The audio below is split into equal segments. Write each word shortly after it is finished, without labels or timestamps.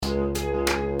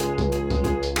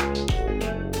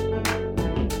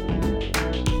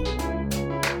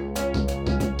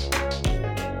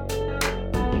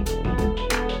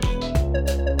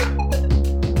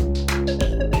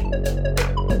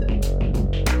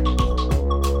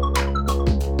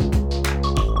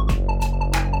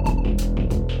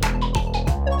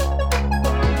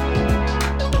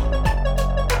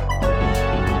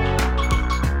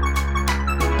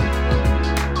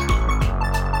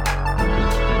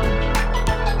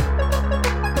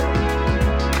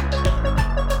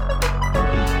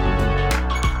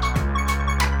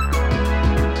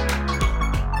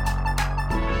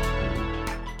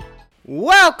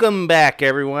Welcome back,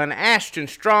 everyone. Ashton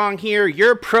Strong here,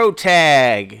 your pro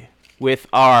tag, with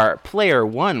our player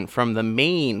one from the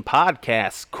main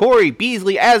podcast, Corey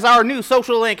Beasley, as our new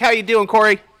social link. How you doing,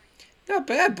 Corey? Not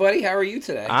bad, buddy. How are you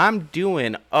today? I'm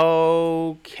doing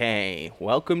okay.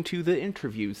 Welcome to the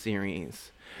interview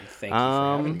series. Thank you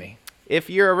for having me. If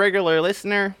you're a regular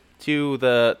listener to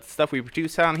the stuff we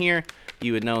produce on here,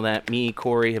 you would know that me,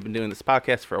 Corey, have been doing this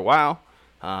podcast for a while.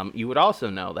 You would also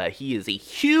know that he is a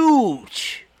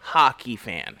huge hockey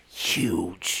fan.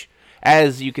 Huge.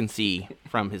 As you can see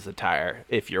from his attire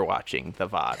if you're watching the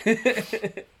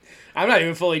VOD. I'm not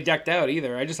even fully decked out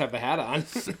either. I just have the hat on.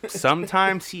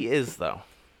 Sometimes he is, though.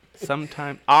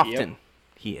 Often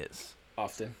he is.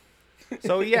 Often.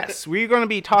 So, yes, we're going to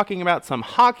be talking about some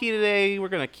hockey today. We're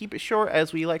going to keep it short,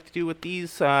 as we like to do with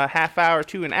these half hour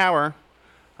to an hour.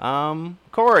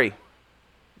 Corey,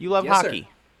 you love hockey.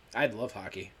 Sir. I love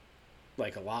hockey.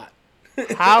 Like, a lot.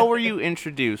 How were you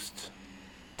introduced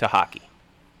to hockey?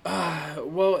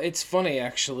 Well, it's funny,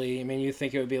 actually. I mean, you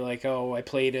think it would be like, oh, I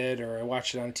played it or I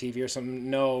watched it on TV or something.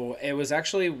 No, it was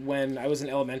actually when I was in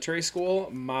elementary school,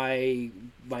 my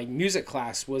music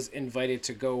class was invited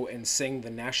to go and sing the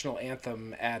national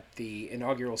anthem at the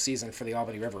inaugural season for the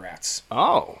Albany River Rats.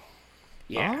 Oh.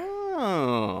 Yeah.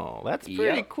 Oh, that's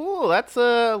pretty cool. That's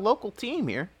a local team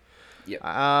here. Yep.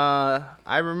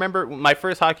 I remember my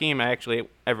first hockey game I actually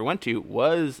ever went to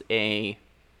was a,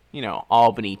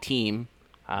 Albany team.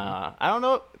 I don't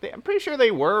know. I'm pretty sure they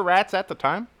were Rats at the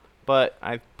time, but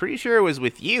I'm pretty sure it was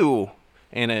with you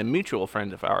and a mutual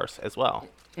friend of ours as well.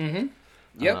 Mm-hmm.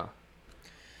 Yep.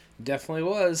 Definitely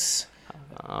was.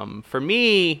 For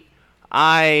me,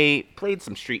 I played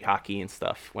some street hockey and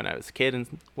stuff when I was a kid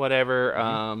and whatever.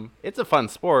 Mm-hmm. It's a fun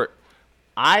sport.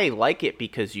 I like it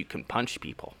because you can punch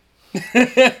people.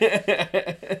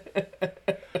 I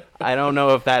don't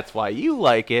know if that's why you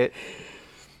like it,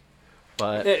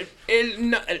 but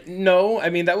no. I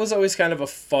mean, that was always kind of a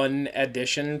fun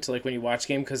addition to when you watch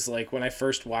game, because when I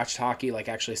first watched hockey,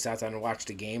 actually sat down and watched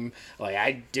a game,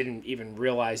 I didn't even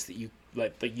realize that you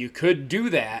you could do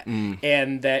that,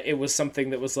 and that it was something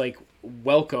that was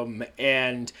welcome.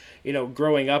 And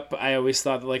growing up, I always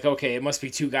thought that okay, it must be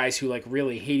two guys who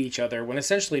really hate each other, when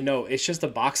essentially no, it's just a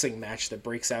boxing match that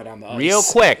breaks out on the ice real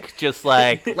quick, just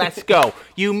let's go,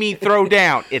 you, me, throw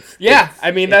down. That's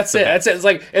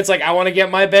it. It's I want to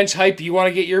get my bench hype, you want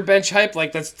to get your bench hype,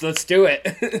 let's do it.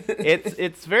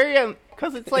 it's very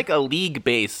because it's a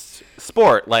league-based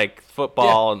sport, like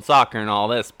football and soccer and all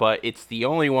this, but it's the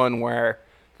only one where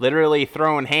literally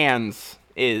throwing hands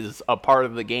is a part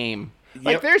of the game.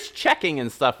 Yep. There's checking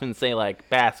and stuff in, say,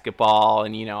 basketball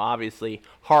and, obviously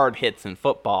hard hits in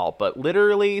football, but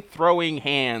literally throwing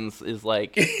hands is,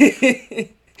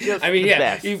 just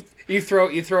best. You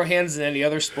throw hands in any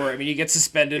other sport. I mean, you get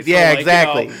suspended for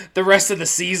exactly. The rest of the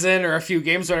season or a few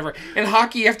games, whatever. In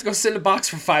hockey, you have to go sit in a box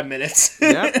for 5 minutes.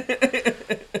 Yep.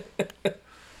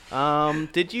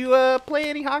 Did you play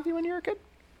any hockey when you were a kid?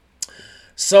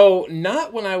 So,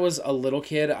 not when I was a little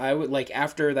kid. I would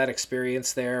after that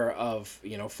experience there of,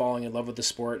 falling in love with the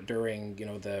sport during,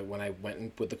 when I went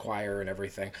in with the choir and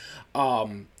everything.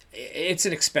 It's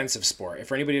an expensive sport.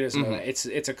 For anybody who doesn't know that,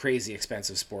 it's a crazy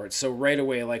expensive sport. So right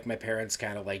away, my parents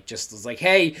kind of just was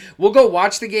hey, we'll go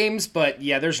watch the games, but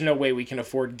yeah, there's no way we can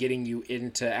afford getting you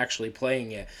into actually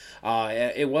playing it.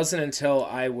 It wasn't until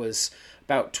I was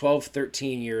about 12,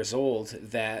 13 years old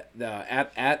that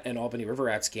at an Albany River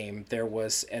Rats game, there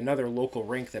was another local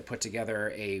rink that put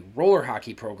together a roller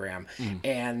hockey program.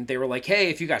 And they were hey,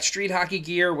 if you got street hockey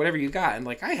gear, whatever you got. And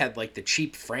I had the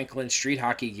cheap Franklin street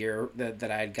hockey gear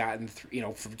that I had gotten,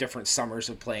 from different summers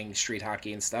of playing street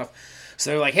hockey and stuff.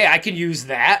 So they're hey, I can use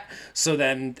that. So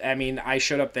then, I mean, I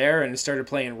showed up there and started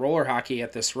playing roller hockey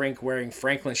at this rink wearing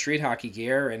Franklin street hockey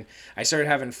gear. And I started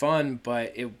having fun,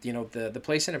 but the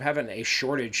place ended up having a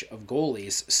shortage of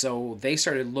goalies, so they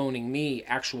started loaning me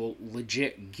actual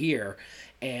legit gear,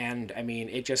 and I mean,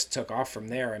 it just took off from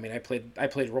there. I mean, I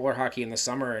played roller hockey in the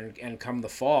summer, and come the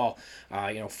fall,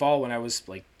 fall when I was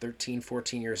 13,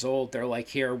 14 years old, they're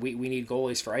here, we need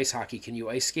goalies for ice hockey. Can you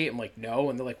ice skate? I'm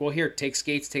no. And they're well, here, take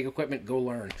skates, take equipment, go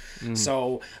learn.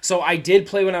 So I did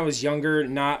play when I was younger,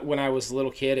 not when I was a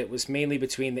little kid. It was mainly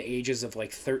between the ages of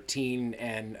 13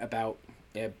 and about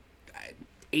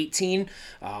 18.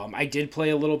 I did play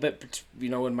a little bit,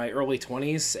 in my early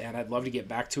 20s, and I'd love to get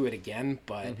back to it again,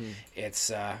 but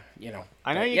it's, I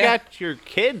know you yeah. got your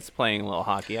kids playing a little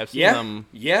hockey. I've seen Yeah, them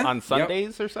yeah, on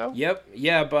Sundays or so. Yep,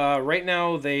 yeah, but right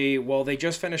now they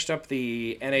just finished up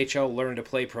the NHL Learn to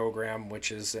Play program,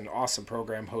 which is an awesome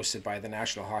program hosted by the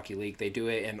National Hockey League. They do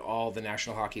it in all the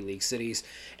National Hockey League cities.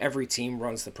 Every team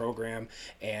runs the program,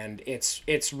 and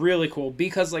it's really cool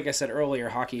because, like I said earlier,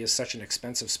 hockey is such an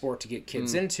expensive sport to get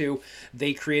kids into.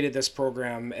 They created this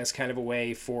program as kind of a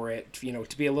way for it,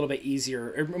 to be a little bit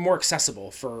easier, or more accessible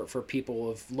for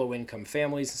people of low income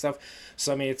families and stuff.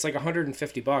 So I mean, it's like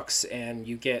 $150, and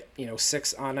you get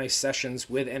 6 on ice sessions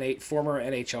with former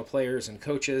NHL players and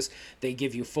coaches. They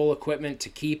give you full equipment to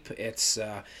keep. It's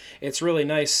really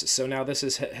nice. So now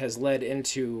this has led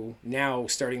into, now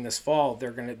starting this fall,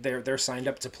 they're signed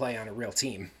up to play on a real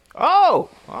team. Oh,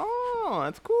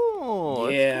 that's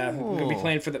cool. Yeah, that's cool. gonna be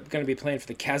playing for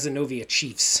the Cazenovia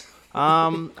Chiefs.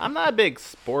 I'm not a big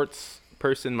sports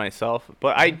person myself,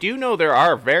 but I do know there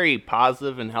are very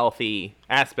positive and healthy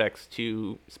aspects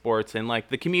to sports and like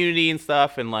the community and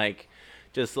stuff, and like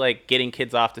just like getting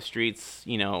kids off the streets,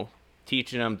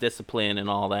 teaching them discipline and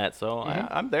all that. So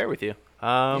I'm there with you.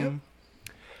 Yep.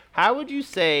 How would you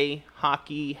say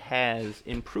hockey has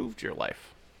improved your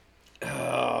life?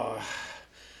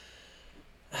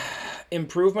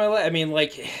 Improve my life? I mean,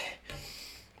 like,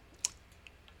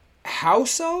 how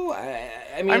so?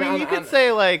 I mean, you could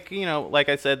say like, like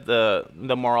I said,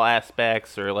 the moral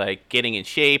aspects, or like getting in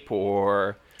shape,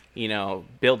 or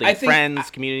building friends,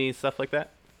 community, stuff like that.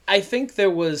 I think there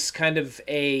was kind of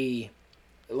you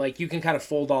can kind of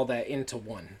fold all that into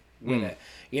one with it.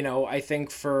 I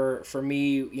think for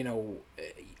me,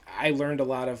 I learned a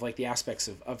lot of like the aspects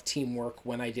of teamwork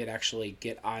when I did actually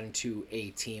get onto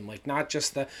a team. Like, not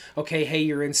just hey,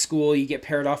 you're in school, you get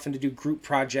paired off and to do group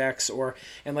projects,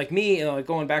 and like me,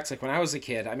 going back to like when I was a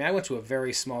kid, I mean, I went to a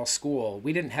very small school.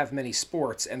 We didn't have many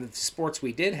sports, and the sports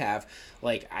we did have,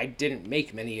 like, I didn't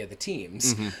make many of the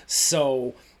teams.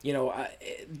 So,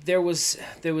 there was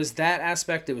that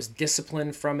aspect. There was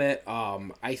discipline from it.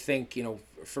 I think,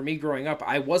 for me growing up,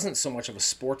 I wasn't so much of a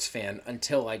sports fan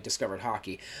until I discovered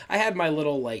hockey. I had my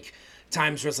little like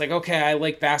times where it's like, okay, I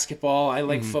like basketball, I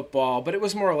like football, but it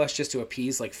was more or less just to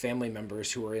appease like family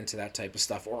members who were into that type of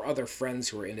stuff, or other friends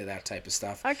who were into that type of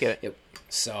stuff. I get it.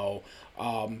 So,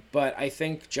 but I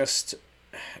think just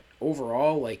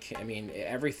overall, like, I mean,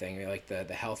 everything, like the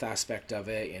health aspect of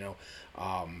it,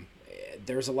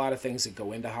 there's a lot of things that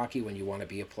go into hockey when you want to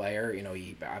be a player.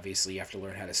 You obviously have to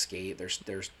learn how to skate.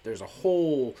 There's a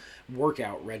whole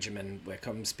workout regimen that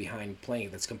comes behind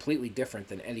playing that's completely different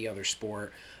than any other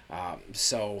sport.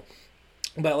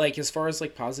 But like, as far as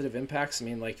like positive impacts, I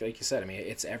mean, like you said, I mean,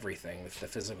 it's everything. With the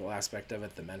physical aspect of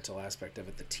it, the mental aspect of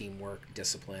it, the teamwork,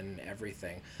 discipline,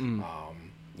 everything.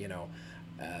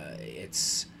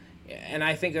 It's, and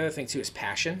I think the other thing too is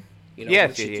passion. There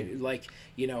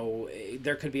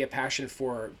could be a passion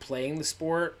for playing the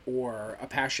sport, or a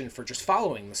passion for just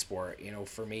following the sport.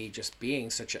 For me, just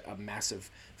being such a massive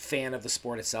fan of the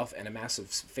sport itself, and a massive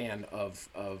fan of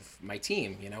my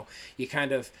team, you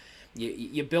kind of,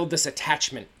 you build this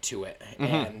attachment to it,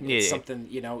 and it's something,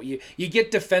 you get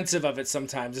defensive of it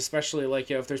sometimes, especially like,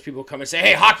 if there's people come and say,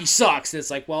 hey, hockey sucks. And it's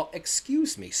like, well,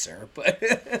 excuse me, sir, but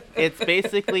it's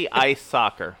basically ice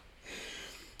soccer.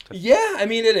 Yeah, I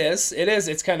mean, it is.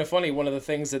 It's kind of funny. One of the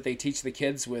things that they teach the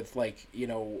kids with, like,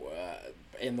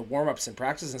 in the warm-ups and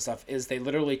practice and stuff, is they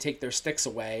literally take their sticks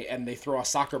away and they throw a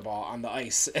soccer ball on the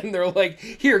ice. And they're like,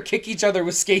 here, kick each other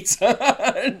with skates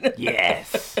on.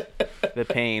 Yes. The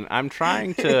pain. I'm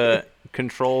trying to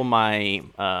control my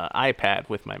iPad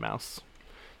with my mouse.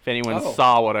 If anyone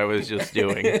saw what I was just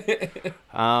doing.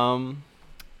 So,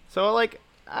 like,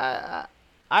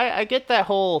 I get that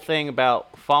whole thing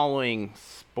about following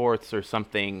sports or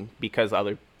something because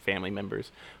other family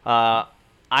members. I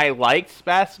liked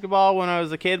basketball when I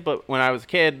was a kid, but when I was a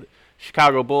kid,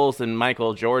 Chicago Bulls and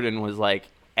Michael Jordan was like,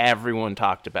 everyone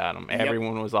talked about him.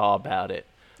 Everyone was all about it.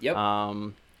 Yep.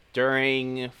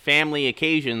 During family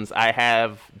occasions, I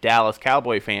have Dallas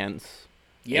Cowboy fans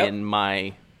in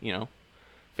my,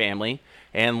 family.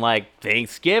 And like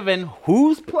Thanksgiving,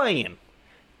 who's playing?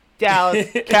 Dallas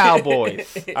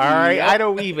Cowboys. All right, I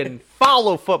don't even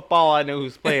follow football. I know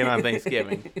who's playing on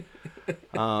Thanksgiving.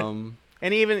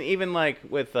 And even like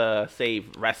with say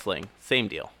wrestling, same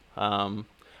deal.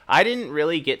 I didn't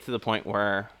really get to the point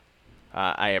where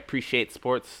I appreciate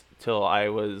sports till I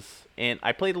was in.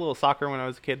 I played a little soccer when I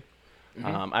was a kid.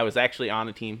 I was actually on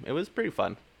a team. It was pretty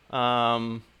fun.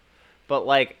 But But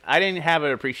like, I didn't have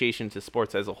an appreciation to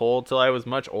sports as a whole till I was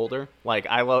much older. Like,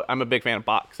 I'm a big fan of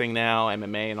boxing now,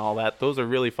 MMA, and all that. Those are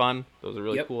really fun. Those are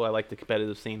really Yep. cool. I like the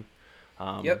competitive scene.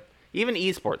 Yep. Even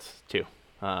esports too.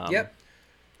 Yep.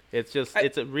 It's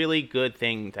a really good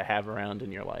thing to have around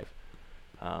in your life.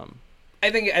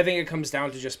 I think it comes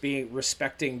down to just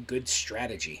respecting good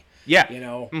strategy. Yeah.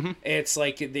 It's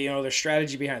like, there's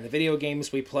strategy behind the video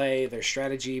games we play, there's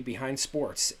strategy behind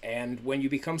sports. And when you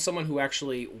become someone who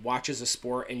actually watches a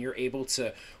sport and you're able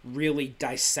to really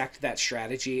dissect that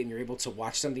strategy and you're able to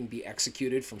watch something be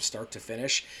executed from start to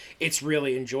finish, it's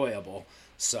really enjoyable.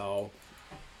 So,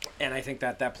 and I think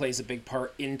that plays a big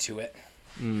part into it.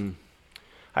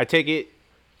 I take it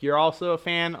you're also a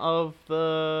fan of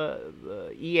the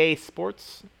EA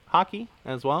Sports hockey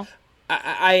as well?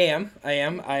 I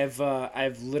am.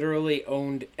 I've literally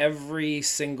owned every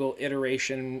single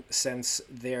iteration since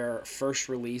their first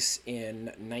release in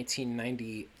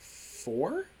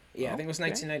 1994. Yeah, I think it was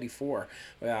 1994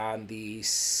 on the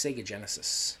Sega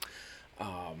Genesis.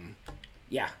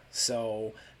 Yeah,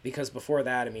 so because before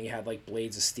that, I mean, you had like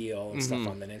Blades of Steel and stuff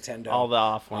on the Nintendo. All the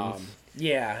off ones.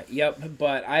 Yeah, yep.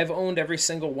 But I've owned every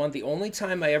single one. The only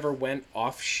time I ever went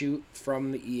offshoot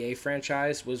from the EA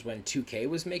franchise was when 2K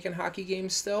was making hockey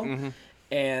games still.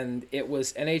 And it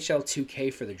was NHL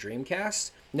 2K for the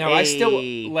Dreamcast. Now, I still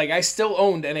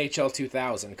owned NHL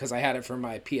 2000 because I had it for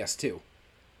my PS2.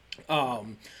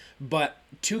 But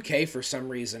 2K, for some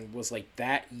reason, was like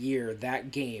that year,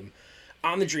 that game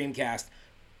on the Dreamcast,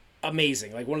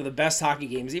 amazing. Like one of the best hockey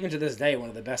games, even to this day, one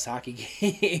of the best hockey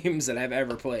games that I've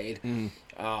ever played.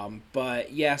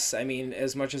 But yes, I mean,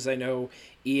 as much as I know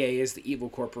EA is the evil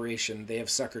corporation, they have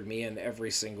suckered me in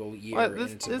every single year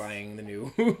into buying the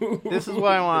new. This is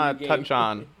what I want to touch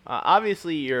on.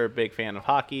 Obviously, you're a big fan of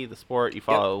hockey, the sport. You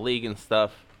follow the league and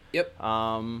stuff. Yep.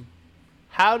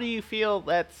 How do you feel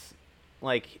that's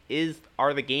like?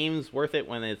 Are the games worth it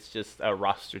when it's just a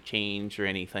roster change or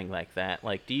anything like that?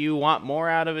 Like, do you want more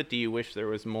out of it? Do you wish there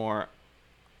was more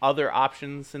other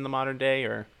options in the modern day,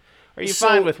 or are you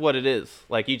fine with what it is?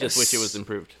 Like, you just wish it was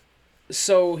improved?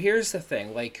 So here's the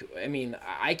thing. Like, I mean,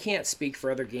 I can't speak for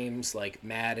other games like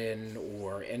Madden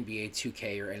or NBA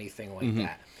 2K or anything like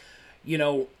that. You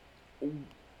know,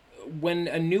 when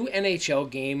a new NHL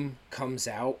game comes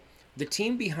out, the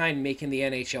team behind making the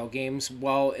NHL games,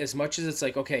 well, as much as it's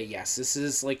like, okay, yes, this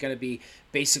is like going to be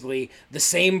basically the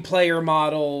same player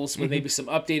models with maybe some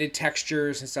updated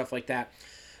textures and stuff like that,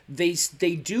 they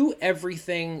do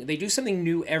everything, they do something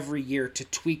new every year to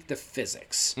tweak the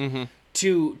physics.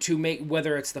 To make,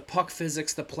 whether it's the puck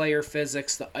physics, the player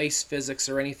physics, the ice physics,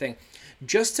 or anything,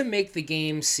 just to make the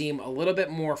game seem a little bit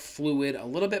more fluid, a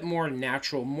little bit more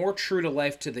natural, more true to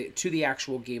life to the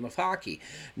actual game of hockey.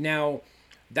 Now,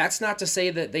 that's not to say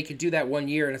that they could do that one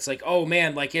year and it's like, oh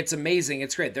man, like it's amazing,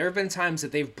 it's great. There have been times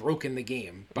that they've broken the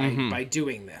game by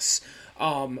doing this.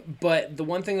 But the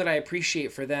one thing that I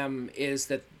appreciate for them is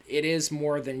that it is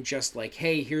more than just like,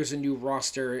 hey, here's a new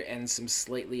roster and some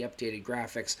slightly updated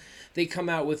graphics. They come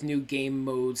out with new game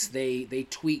modes. They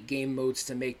tweak game modes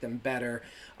to make them better.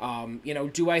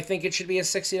 Do I think it should be a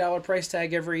 $60 price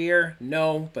tag every year?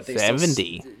 No, but they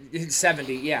 70.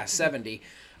 70.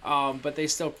 But they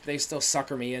still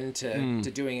sucker me into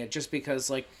doing it just because,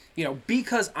 like,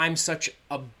 because I'm such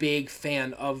a big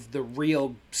fan of the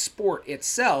real sport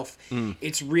itself,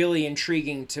 it's really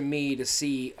intriguing to me to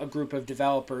see a group of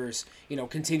developers,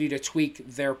 continue to tweak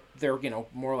their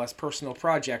more or less personal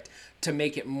project to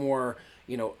make it more,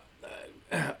 make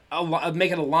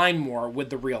it align more with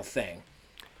the real thing.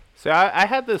 So I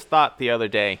had this thought the other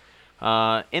day.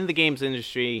 In the games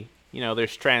industry,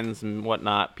 there's trends and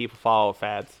whatnot. People follow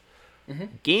fads.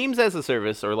 Games as a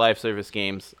service or live service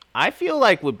games, I feel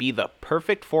like would be the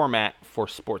perfect format for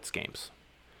sports games.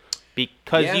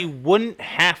 Because you wouldn't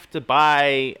have to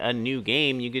buy a new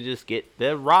game. You could just get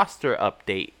the roster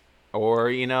update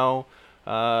or,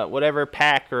 whatever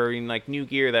pack or like new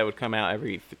gear that would come out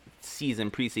every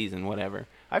season, preseason, whatever.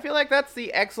 I feel like that's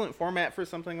the excellent format for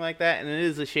something like that. And it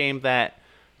is a shame that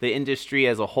the industry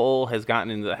as a whole has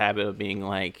gotten into the habit of being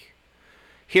like,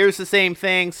 here's the same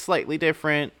thing, slightly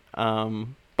different.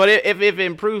 But if it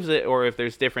improves it, or if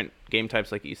there's different game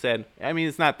types, like you said, I mean,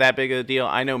 it's not that big of a deal.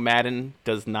 I know Madden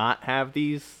does not have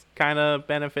these kind of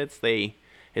benefits.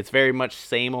 It's very much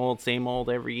same old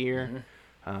every year.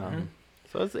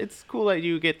 So it's cool that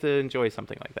you get to enjoy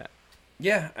something like that.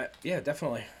 Yeah,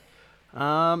 definitely.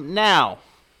 Now,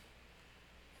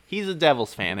 he's a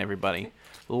Devils fan, everybody.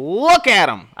 Look at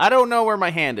him. I don't know where my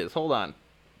hand is. Hold on.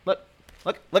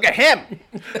 Look at him.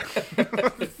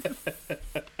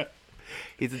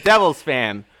 He's a Devils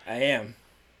fan. I am.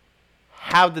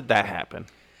 How did that happen?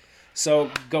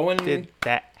 So going Did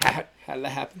that happen? how did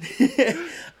that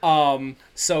happen?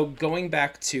 So going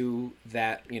back to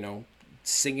that,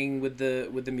 singing with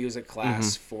the music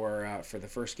class for the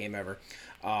first game ever.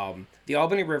 The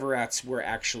Albany River Rats were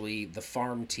actually the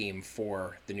farm team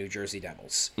for the New Jersey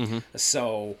Devils.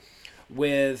 So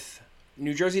with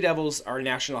New Jersey Devils, our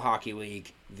National Hockey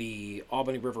League, the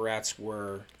Albany River Rats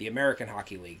were the American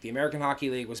Hockey League. The American Hockey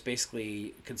League was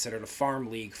basically considered a farm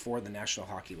league for the National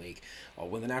Hockey League.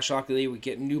 When the National Hockey League would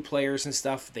get new players and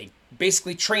stuff, they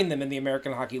basically trained them in the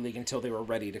American Hockey League until they were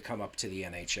ready to come up to the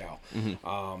NHL.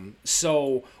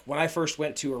 So when I first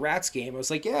went to a Rats game, I was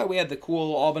like, yeah, we had the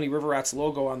cool Albany River Rats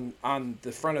logo on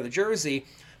the front of the jersey,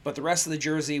 but the rest of the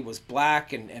jersey was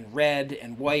black and red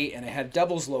and white, and it had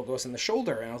Devils logos on the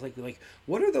shoulder. And I was like,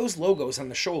 what are those logos on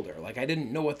the shoulder? Like, I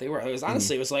didn't know what they were. It was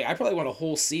honestly, it was like I probably went a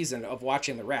whole season of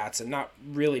watching the Rats and not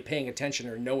really paying attention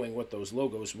or knowing what those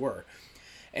logos were.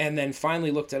 And then finally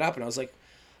looked it up, and I was like,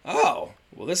 oh,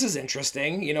 well, this is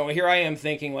interesting. Here I am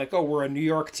thinking like, oh, we're a New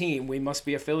York team. We must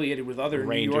be affiliated with other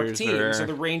New York teams, or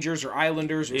the Rangers or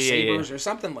Islanders or Sabres or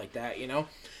something like that,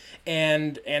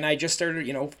 And I just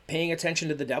started, paying attention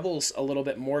to the Devils a little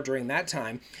bit more during that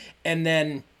time. And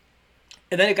then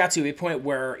it got to a point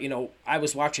where, I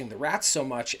was watching the Rats so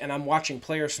much, and I'm watching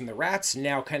players from the Rats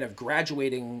now kind of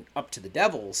graduating up to the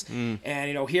Devils.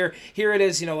 And, here it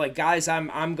is, like, guys,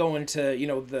 I'm going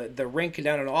to, the rink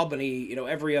down in Albany,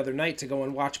 every other night to go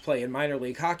and watch play in minor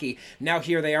league hockey. Now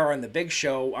here they are on the big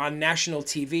show on national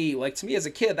TV. Like, to me as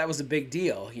a kid, that was a big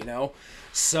deal,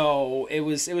 So it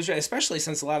was especially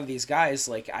since a lot of these guys,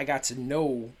 like, I got to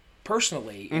know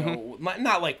personally,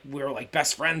 not like we were like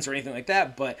best friends or anything like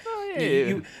that, but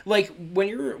you like when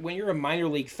you're a minor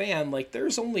league fan, like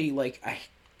there's only like a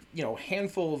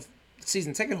handful of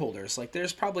season ticket holders. Like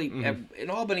there's probably in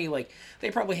Albany, like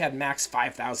they probably had max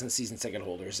 5,000 season ticket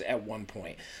holders at one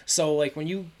point. So like when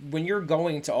you're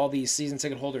going to all these season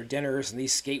ticket holder dinners and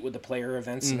these skate with the player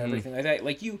events and everything like that,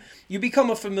 like you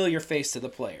become a familiar face to the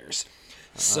players.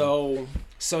 So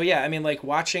yeah, I mean, like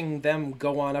watching them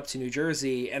go on up to New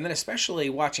Jersey, and then especially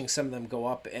watching some of them go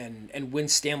up and win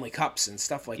Stanley Cups and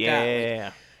stuff like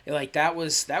that. Like that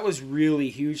was really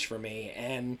huge for me.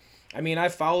 And I mean,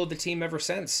 I've followed the team ever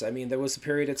since. I mean, there was a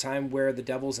period of time where the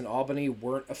Devils in Albany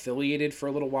weren't affiliated for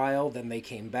a little while. Then they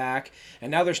came back, and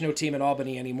now there's no team in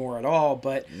Albany anymore at all.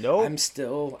 But nope.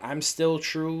 I'm still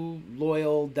true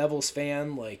loyal Devils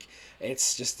fan. Like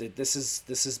it's just this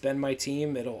has been my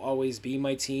team. It'll always be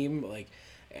my team. Like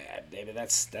maybe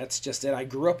that's just it. I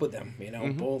grew up with them.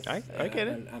 Both. I get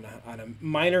it on a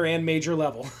minor and major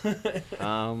level.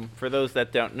 For those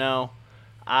that don't know,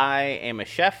 I am a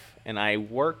chef and I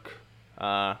work.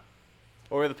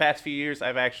 Over the past few years,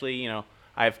 I've actually,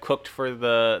 I've cooked for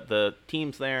the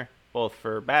teams there, both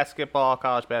for basketball,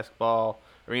 college basketball,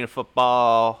 arena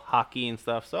football, hockey and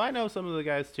stuff. So I know some of the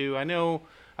guys too. I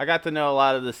got to know a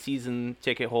lot of the season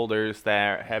ticket holders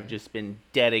that have just been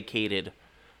dedicated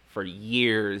for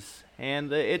years.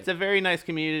 And it's a very nice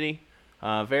community,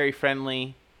 very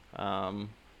friendly. And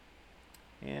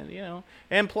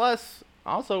plus,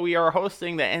 also, we are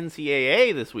hosting the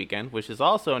NCAA this weekend, which is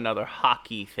also another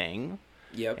hockey thing.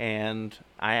 Yep. And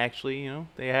I actually,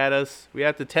 we had to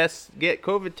get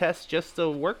COVID tests just to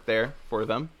work there for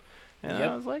them. And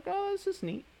I was like, oh, this is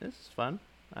neat. This is fun.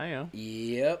 I know.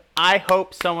 Yep. I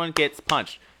hope someone gets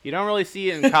punched. You don't really see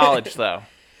it in college, though.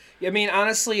 I mean,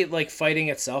 honestly, like fighting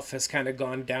itself has kind of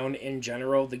gone down in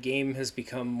general. The game has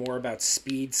become more about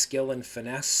speed, skill, and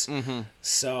finesse.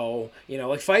 So,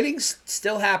 like fighting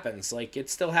still happens. Like it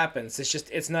still happens. It's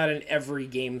just it's not an every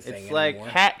game thing it's anymore.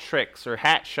 Like hat tricks or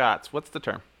hat shots. What's the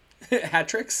term? Hat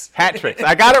tricks? Hat tricks.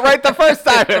 I got it right the first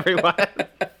time, everyone.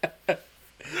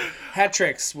 Hat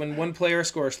tricks when one player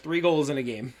scores 3 goals in a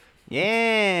game.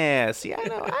 Yeah. See, I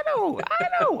know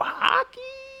hockey.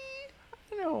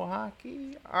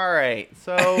 Hockey. All right.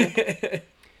 So,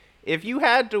 if you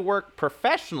had to work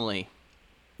professionally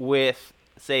with,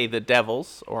 say, the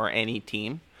Devils or any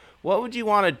team, what would you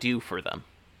want to do for them?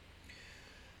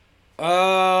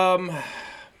 Well,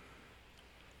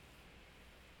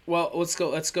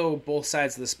 let's go both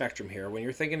sides of the spectrum here. When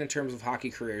you're thinking in terms of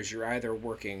hockey careers, you're either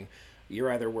working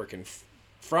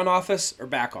front office or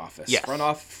back office. Yes.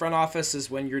 Front office is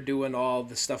when you're doing all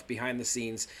the stuff behind the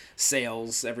scenes,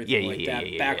 sales, everything like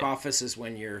that. Back office is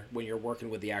when you're working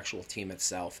with the actual team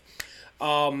itself.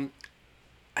 Front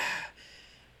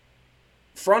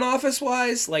office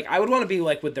wise, like I would want to be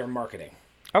like with their marketing.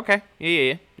 Okay.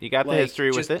 Yeah. You got the history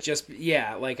with it.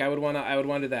 Like I would want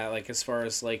to do that. Like as far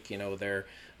as like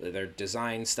their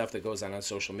design stuff that goes on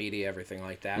social media, everything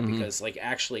like that. Because like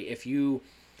actually, if you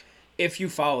if you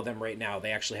follow them right now,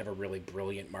 they actually have a really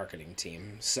brilliant marketing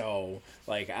team. So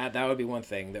like that would be one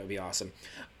thing that would be awesome.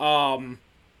 On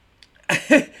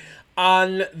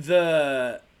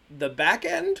the back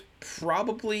end,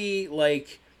 probably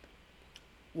like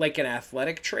an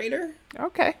athletic trainer.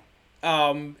 Okay.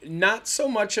 Not so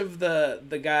much of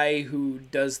the guy who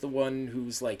does the one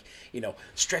who's like,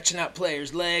 stretching out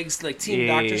players' legs, like team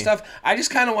doctor stuff. I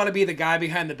just kind of want to be the guy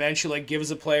behind the bench who like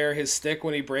gives a player his stick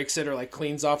when he breaks it, or like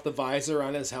cleans off the visor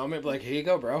on his helmet. Like, here you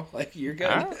go, bro. Like, you're good.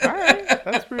 All right.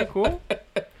 That's pretty cool.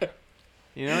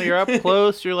 You're up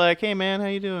close. You're like, hey man, how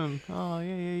you doing? Oh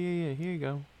yeah. Here you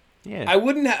go. Yeah. I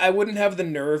wouldn't have the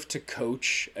nerve to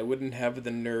coach. I wouldn't have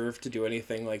the nerve to do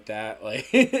anything like that. Like,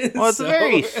 well, it's a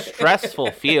very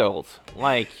stressful field.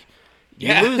 Like,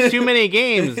 you lose too many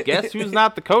games. Guess who's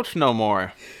not the coach no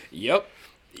more? Yep.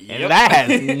 And that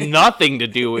has nothing to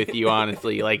do with you,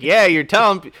 honestly. Like, yeah, you're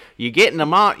getting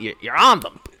them on. You're on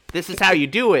them. This is how you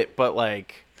do it. But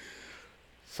like,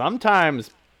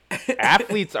 sometimes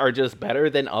athletes are just better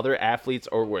than other athletes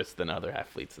or worse than other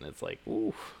athletes, and it's like,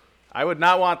 ooh. I would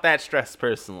not want that stress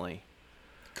personally.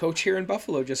 Coach here in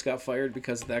Buffalo just got fired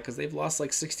because of that, because they've lost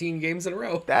like 16 games in a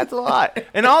row. That's a lot.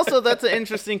 And also, that's an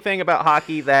interesting thing about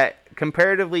hockey, that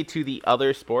comparatively to the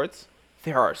other sports,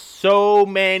 there are so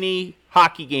many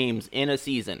hockey games in a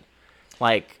season.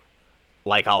 Like a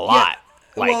lot.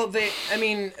 Yeah. Well, a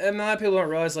lot of people don't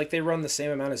realize like they run the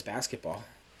same amount as basketball.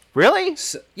 Really?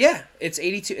 So, yeah, it's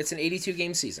 82. It's an 82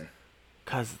 game season.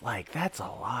 Because, like, that's a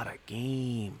lot of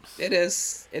games. It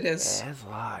is. Yeah, that's a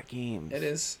lot of games. It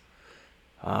is.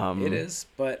 It is.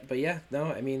 But yeah, no,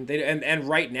 I mean, and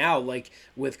right now, like,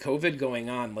 with COVID going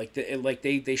on, like,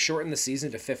 they shortened the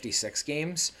season to 56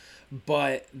 games,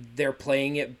 but they're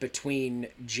playing it between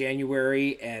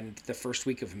January and the first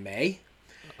week of May.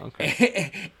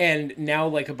 Okay. And now,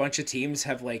 like, a bunch of teams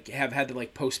have had to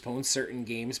like postpone certain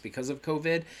games because of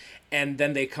COVID, and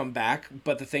then they come back.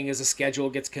 But the thing is, the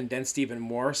schedule gets condensed even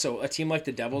more. So a team like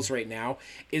the Devils right now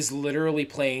is literally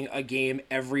playing a game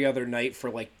every other night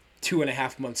for like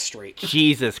 2.5 months straight.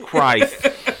 Jesus Christ.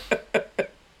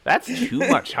 That's too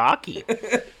much hockey.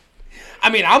 I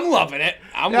mean, I'm loving it.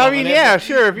 Yeah,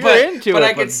 sure, if you're into it.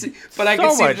 I can see, like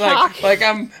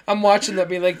I'm watching them. I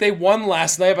mean, like, they won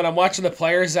last night, but I'm watching the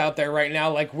players out there right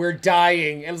now. Like, we're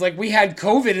dying, and it's like we had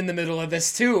COVID in the middle of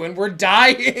this too, and we're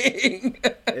dying.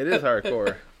 It is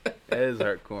hardcore.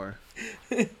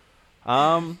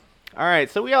 All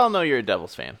right, so we all know you're a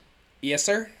Devils fan. Yes,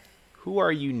 sir. Who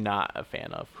are you not a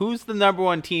fan of? Who's the number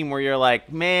one team where you're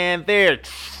like, man, they're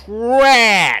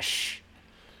trash?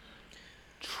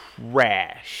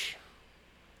 Trash.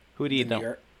 Who do you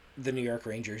know? The New York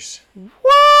Rangers. Woo!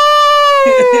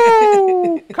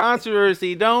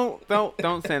 Controversy. Don't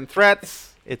send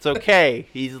threats. It's okay.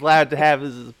 He's allowed to have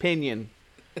his opinion.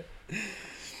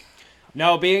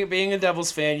 No, being a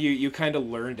Devils fan, you kind of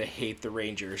learn to hate the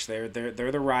Rangers. They're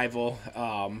the rival.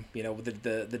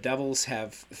 The Devils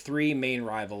have 3 main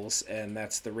rivals, and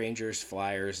that's the Rangers,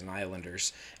 Flyers, and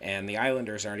Islanders. And the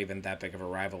Islanders aren't even that big of a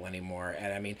rival anymore.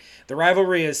 And I mean, the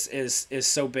rivalry is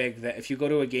so big that if you go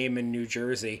to a game in New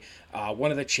Jersey,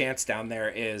 one of the chants down there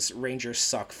is "Rangers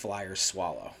suck, Flyers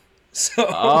swallow." So.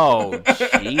 Oh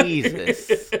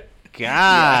Jesus,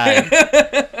 God.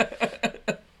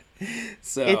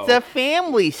 So, it's a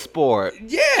family sport.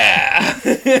 Yeah.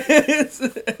 It's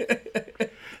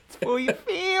for your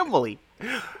family.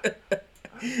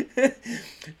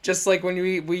 Just like when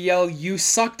we yell, "You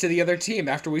suck" to the other team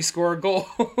after we score a goal.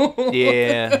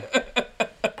 Yeah.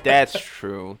 That's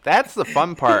true. That's the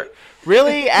fun part.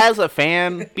 Really, as a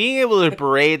fan, being able to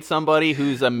berate somebody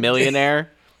who's a millionaire,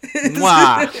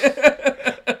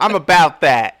 mwah, I'm about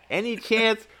that. Any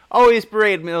chance, always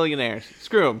berate millionaires.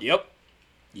 Screw them.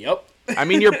 Yep. I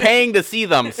mean, you're paying to see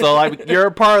them, so you're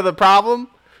a part of the problem.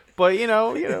 But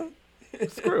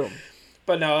screw them.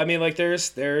 But no, I mean, like, there's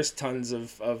tons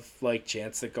of like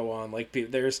chants that go on. Like,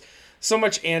 there's so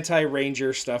much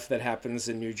anti-Ranger stuff that happens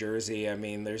in New Jersey. I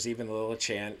mean, there's even a little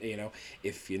chant,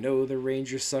 if you know the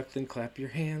Rangers suck, then clap your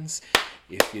hands.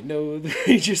 If you know the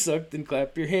Rangers suck, then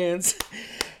clap your hands.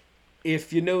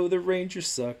 If you know the Rangers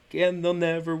suck and they'll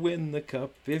never win the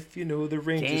cup. If you know the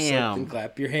Rangers suck, then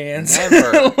clap your hands.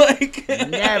 Never,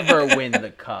 never win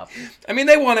the cup. I mean,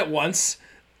 they won it once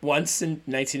in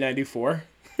 1994.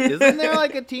 Isn't there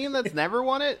like a team that's never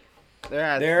won it?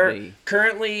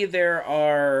 Currently there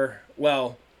are,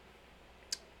 well.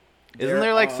 Isn't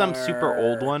there like some super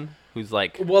old one who's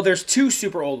like? Well, there's 2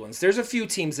 super old ones. There's a few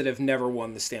teams that have never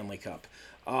won the Stanley Cup.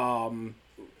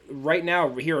 Right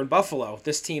now, here in Buffalo,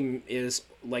 this team is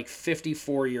like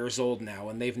 54 years old now,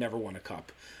 and they've never won a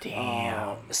cup.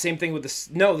 Damn. Same thing with the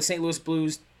St. Louis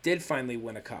Blues did finally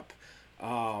win a cup.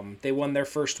 They won their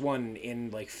first one in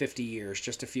like 50 years,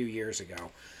 just a few years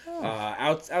ago.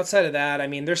 Outside of that, I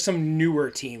mean, there's some newer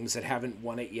teams that haven't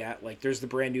won it yet. Like there's the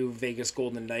brand new Vegas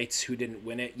Golden Knights who didn't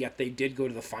win it, yet they did go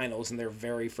to the finals in their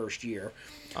very first year.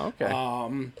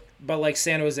 Okay. But like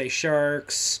San Jose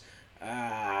Sharks,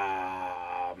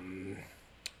 trying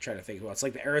to think who else,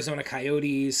 like the Arizona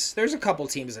Coyotes. There's a couple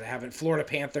teams that haven't. Florida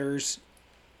Panthers.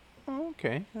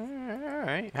 Okay. All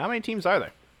right. How many teams are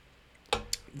there?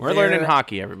 We're learning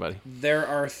hockey, everybody. There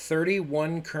are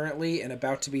 31 currently and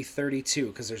about to be 32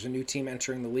 because there's a new team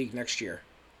entering the league next year.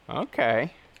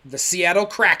 Okay. The Seattle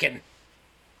Kraken.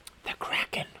 The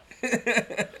Kraken.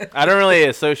 I don't really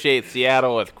associate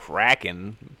Seattle with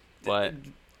Kraken, but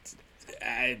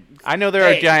I know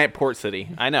they're a giant port city.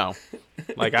 I know.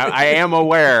 Like, I am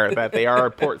aware that they are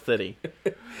a port city.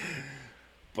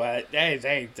 But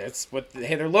hey, that's what.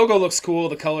 Hey, their logo looks cool.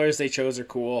 The colors they chose are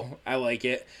cool. I like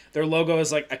it. Their logo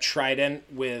is like a trident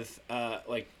with like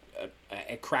a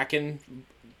kraken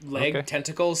leg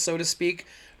tentacles, so to speak,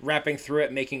 wrapping through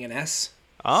it, making an S.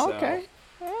 Oh, so okay.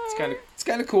 It's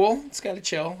kind of cool. It's kind of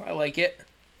chill. I like it.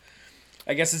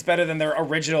 I guess it's better than their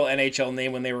original NHL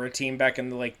name when they were a team back in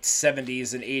the like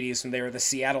 70s and 80s when they were the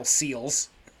Seattle Seals.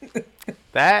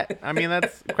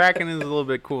 That's Kraken is a little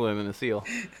bit cooler than a seal.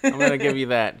 I'm gonna give you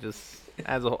that. Just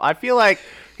as a whole, I feel like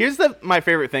here's my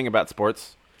favorite thing about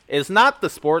sports is not the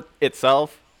sport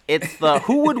itself. It's the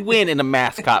who would win in a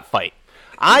mascot fight.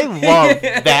 I love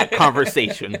that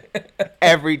conversation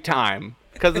every time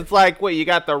because it's like, wait, you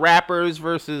got the rappers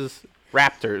versus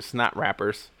raptors, not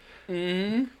rappers.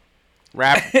 Mm-hmm.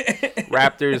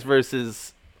 Raptors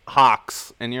versus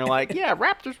hawks, and you're like, yeah,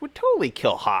 raptors would totally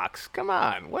kill hawks. Come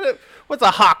on, what's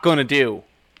a hawk gonna do?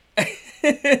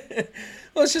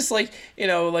 Well, it's just like,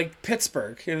 like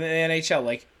Pittsburgh in the NHL,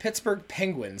 like Pittsburgh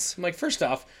Penguins. I'm like, first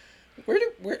off, where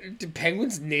do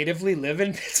penguins natively live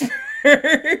in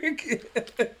Pittsburgh?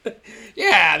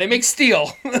 Yeah, they make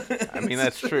steel. I mean,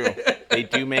 that's true. They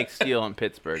do make steel in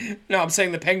Pittsburgh. No, I'm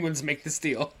saying the Penguins make the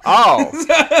steel. Oh.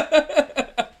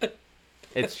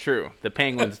 It's true. The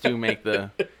Penguins do make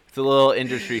it's a little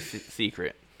industry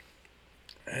secret.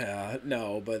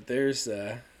 No, but there's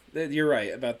you're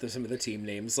right about some of the team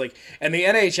names. Like, and the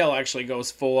NHL actually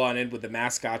goes full on in with the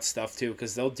mascot stuff too,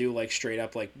 because they'll do like straight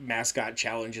up like mascot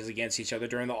challenges against each other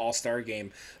during the All-Star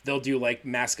game. They'll do like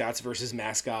mascots versus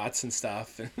mascots and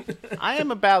stuff. I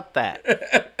am about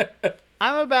that.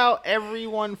 I'm about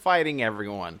everyone fighting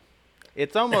everyone.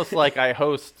 It's almost like I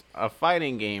host a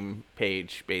fighting game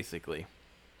page, basically.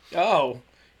 Oh,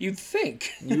 you'd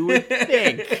think. You would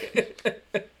think.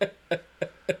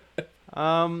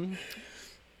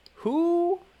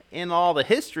 Who in all the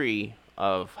history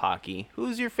of hockey,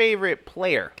 who's your favorite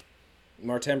player?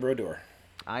 Martin Brodeur.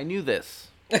 I knew this.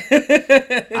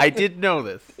 I did know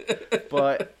this.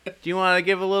 But do you want to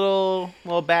give a little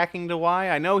backing to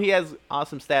why? I know he has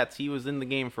awesome stats. He was in the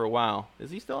game for a while.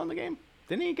 Is he still in the game?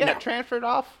 Didn't he get transferred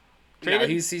off? Traded?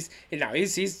 No,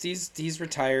 he's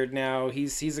retired now.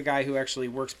 He's a guy who actually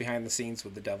works behind the scenes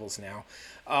with the Devils now.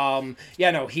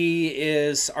 He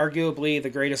is arguably the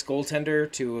greatest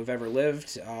goaltender to have ever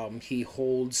lived. He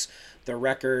holds the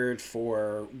record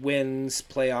for wins,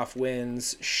 playoff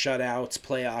wins, shutouts,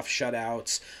 playoff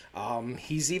shutouts.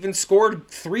 He's even scored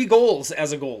 3 goals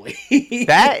as a goalie.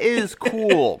 That is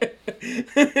cool.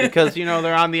 Because,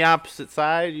 they're on the opposite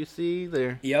side, you see?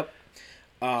 Yep.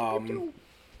 When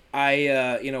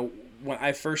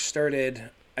I first started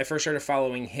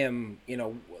following him,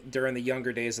 during the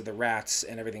younger days of the Rats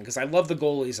and everything, because I love the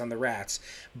goalies on the Rats.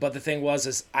 But the thing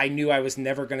is I knew I was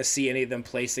never going to see any of them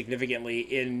play significantly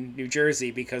in New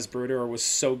Jersey because Brodeur was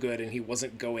so good and he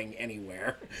wasn't going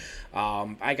anywhere.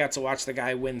 I got to watch the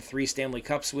guy win 3 Stanley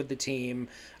Cups with the team,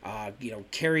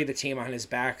 carry the team on his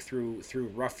back through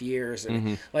rough years.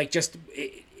 And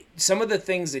some of the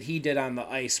things that he did on the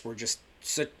ice were just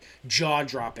such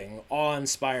jaw-dropping,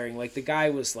 awe-inspiring. Like, the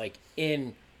guy was like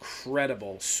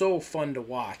incredible, so fun to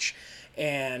watch,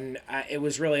 and it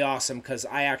was really awesome because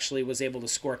I actually was able to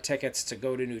score tickets to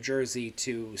go to New Jersey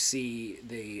to see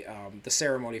the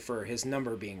ceremony for his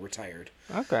number being retired.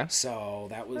 Okay, so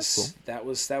that was cool. that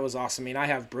was awesome. I mean, I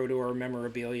have Brodeur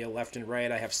memorabilia left and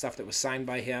right. I have stuff that was signed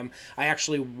by him. I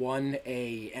actually won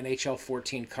a NHL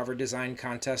 14 cover design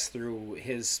contest through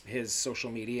his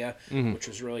social media, which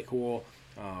was really cool.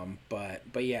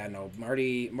 But yeah, no,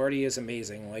 Marty is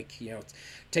amazing. Like,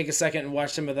 take a second and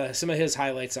watch some of his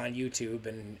highlights on YouTube,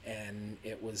 and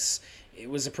it was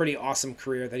a pretty awesome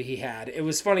career that he had. It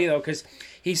was funny though, because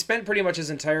he spent pretty much his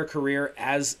entire career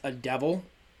as a Devil,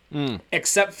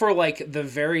 Except for like the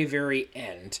very, very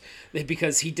end,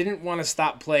 because he didn't want to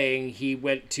stop playing. He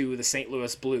went to the St.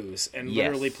 Louis Blues and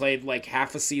literally played like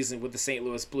half a season with the St.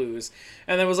 Louis Blues,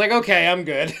 and then was like, okay, I'm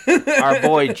good. Our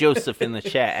boy Joseph in the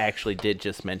chat actually did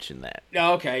just mention that.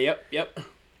 Okay, yep.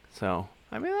 So,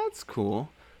 I mean, that's cool.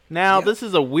 Now, this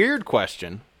is a weird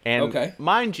question, and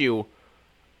mind you,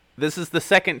 this is the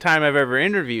second time I've ever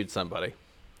interviewed somebody.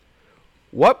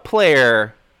 What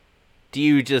player do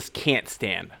you just can't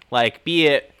stand? Like, be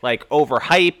it like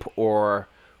overhype or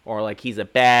like he's a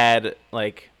bad,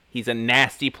 like he's a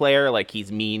nasty player, like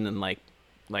he's mean and like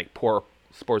poor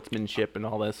sportsmanship and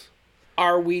all this.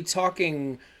 Are we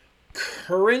talking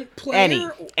current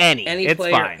player? Any it's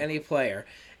player, fine.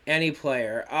 Any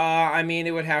player. I mean,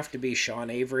 it would have to be Sean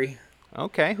Avery.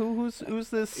 Okay, who's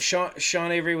this?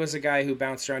 Sean Avery was a guy who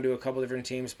bounced around to a couple different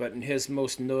teams, but in his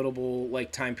most notable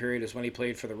like time period is when he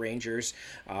played for the Rangers.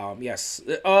 Yes.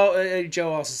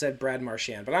 Joe also said Brad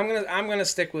Marchand, but I'm gonna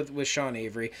stick with Sean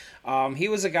Avery. He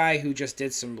was a guy who just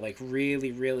did some like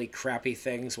really, really crappy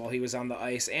things while he was on the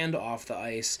ice and off the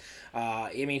ice.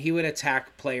 I mean, he would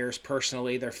attack players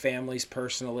personally, their families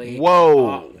personally.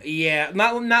 Whoa. Yeah,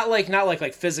 not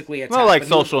like physically attack. Not like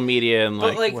social media and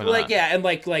like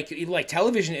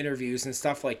television interviews and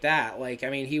stuff like that. Like,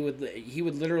 I mean, he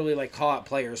would literally like call out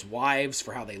players' wives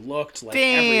for how they looked. Like,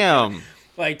 damn. Everything.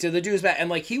 Like, to the dude's bad, and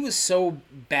like he was so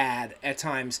bad at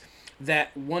times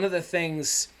that one of the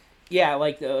things. Yeah,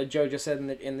 like Joe just said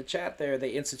in the chat there, they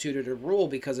instituted a rule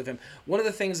because of him. One of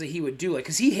the things that he would do, like,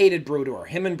 because he hated Brodeur.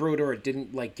 Him and Brodeur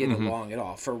didn't, like, get along at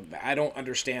all. I don't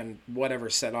understand whatever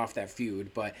set off that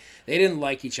feud, but they didn't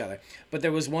like each other. But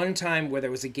there was one time where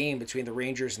there was a game between the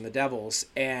Rangers and the Devils,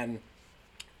 and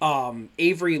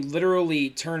Avery literally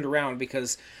turned around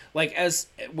because, like, as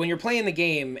when you're playing the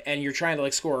game and you're trying to,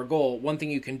 like, score a goal, one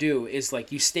thing you can do is,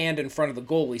 like, you stand in front of the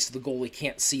goalie so the goalie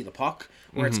can't see the puck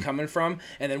where it's coming from,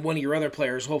 and then one of your other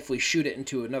players hopefully shoot it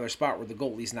into another spot where the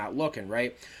goalie's not looking,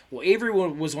 right? Well, Avery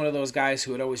was one of those guys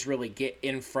who would always really get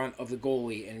in front of the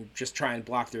goalie and just try and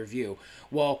block their view.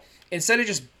 Well, instead of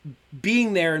just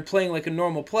being there and playing like a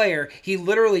normal player, he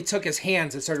literally took his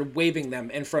hands and started waving them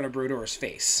in front of Brodeur's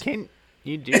face. Can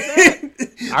you do that?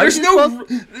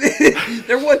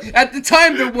 There was at the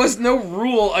time there was no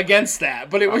rule against that,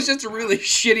 but it was just a really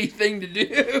shitty thing to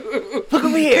do. Look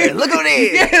over here! Look over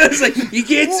there! Yeah, it's like you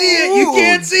can't see it. You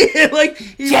can't see it. Like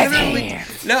he literally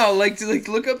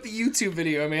look up the YouTube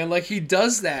video, man. Like he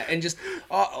does that, and just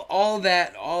all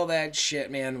that shit,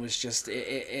 man, was just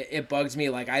it bugs me.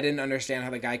 Like I didn't understand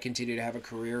how the guy continued to have a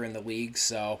career in the league.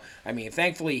 So I mean,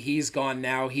 thankfully he's gone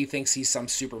now. He thinks he's some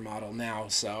supermodel now.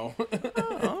 So.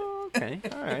 Oh, okay.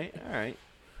 All right.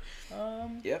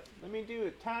 Yep. Let me do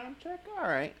a time check. All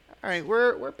right.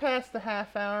 We're past the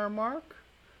half-hour mark.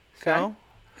 So,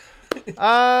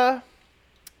 how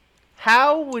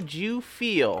would you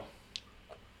feel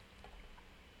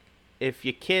if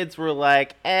your kids were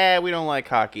like, we don't like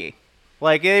hockey?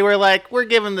 Like they were like, we're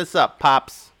giving this up,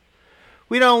 pops.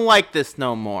 We don't like this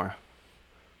no more.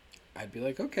 I'd be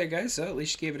like, okay, guys, so at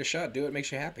least you gave it a shot. Do it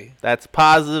makes you happy. That's a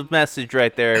positive message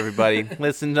right there, everybody.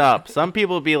 Listen up. Some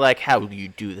people be like, how do you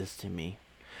do this to me?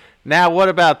 Now, what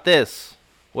about this?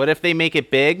 What if they make it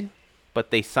big,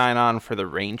 but they sign on for the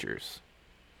Rangers?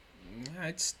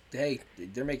 Hey,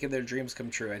 they're making their dreams come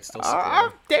true. I'd still support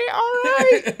them. They all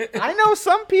right. I know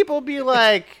some people be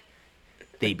like,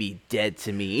 they be dead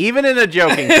to me, even in a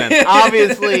joking sense.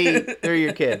 Obviously, they're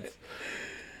your kids.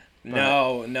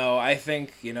 No. I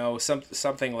think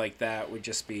something like that would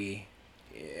just be,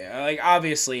 like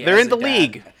obviously they're in the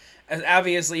league.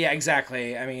 Obviously, yeah,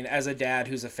 exactly. I mean, as a dad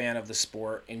who's a fan of the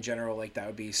sport in general, like that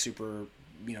would be super,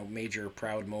 major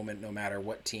proud moment no matter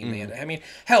what team they had. I mean,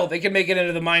 hell, they could make it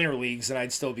into the minor leagues and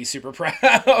I'd still be super proud,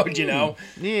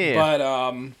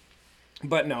 Yeah.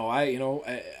 But no,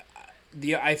 I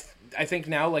think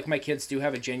now, like, my kids do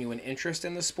have a genuine interest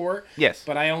in the sport. Yes.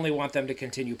 But I only want them to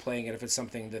continue playing it if it's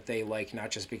something that they like,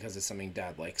 not just because it's something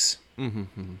Dad likes.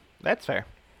 Mm-hmm. That's fair.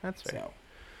 So.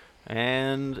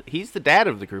 And he's the dad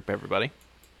of the group, everybody.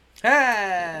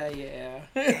 Yeah.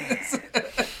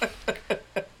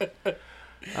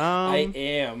 I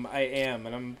am,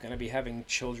 and I'm going to be having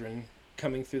children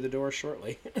coming through the door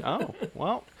shortly. Oh,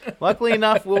 well, luckily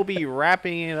enough, we'll be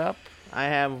wrapping it up. I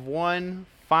have one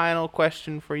final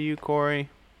question for you, Corey.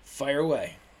 Fire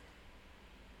away.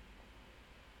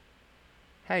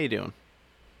 How you doing?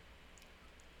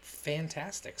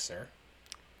 Fantastic, sir.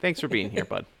 Thanks for being here,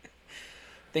 bud.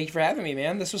 Thank you for having me,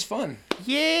 man. This was fun.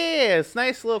 Yeah, it's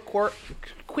nice little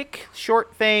quick,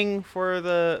 short thing for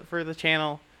the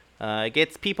channel. It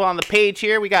gets people on the page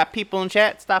here. We got people in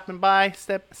chat stopping by,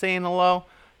 saying hello.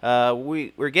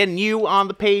 We're getting you on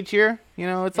the page here. You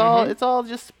know, it's all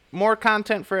just more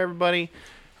content for everybody.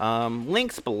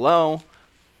 Links below.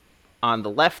 On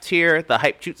the left here, the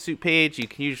Hype Jutsu page, you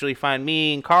can usually find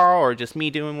me and Carl or just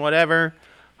me doing whatever.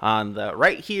 On the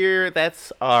right here,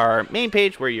 that's our main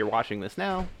page where you're watching this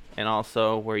now, and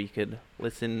also where you could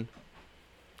listen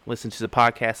to the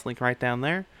podcast link right down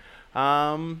there.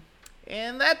 And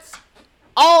that's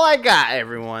all I got,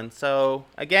 everyone. So,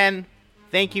 again,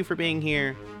 thank you for being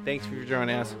here. Thanks for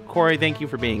joining us. Corey, thank you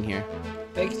for being here.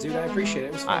 Thanks, dude. I appreciate it.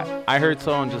 It was fun. I heard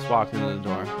someone just walk into the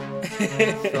door.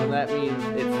 So that means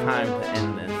it's time to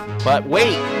end this. But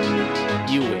wait.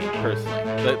 You wait, personally.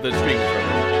 The stream is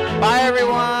over. Bye,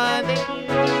 everyone.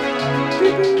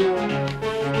 Thank you.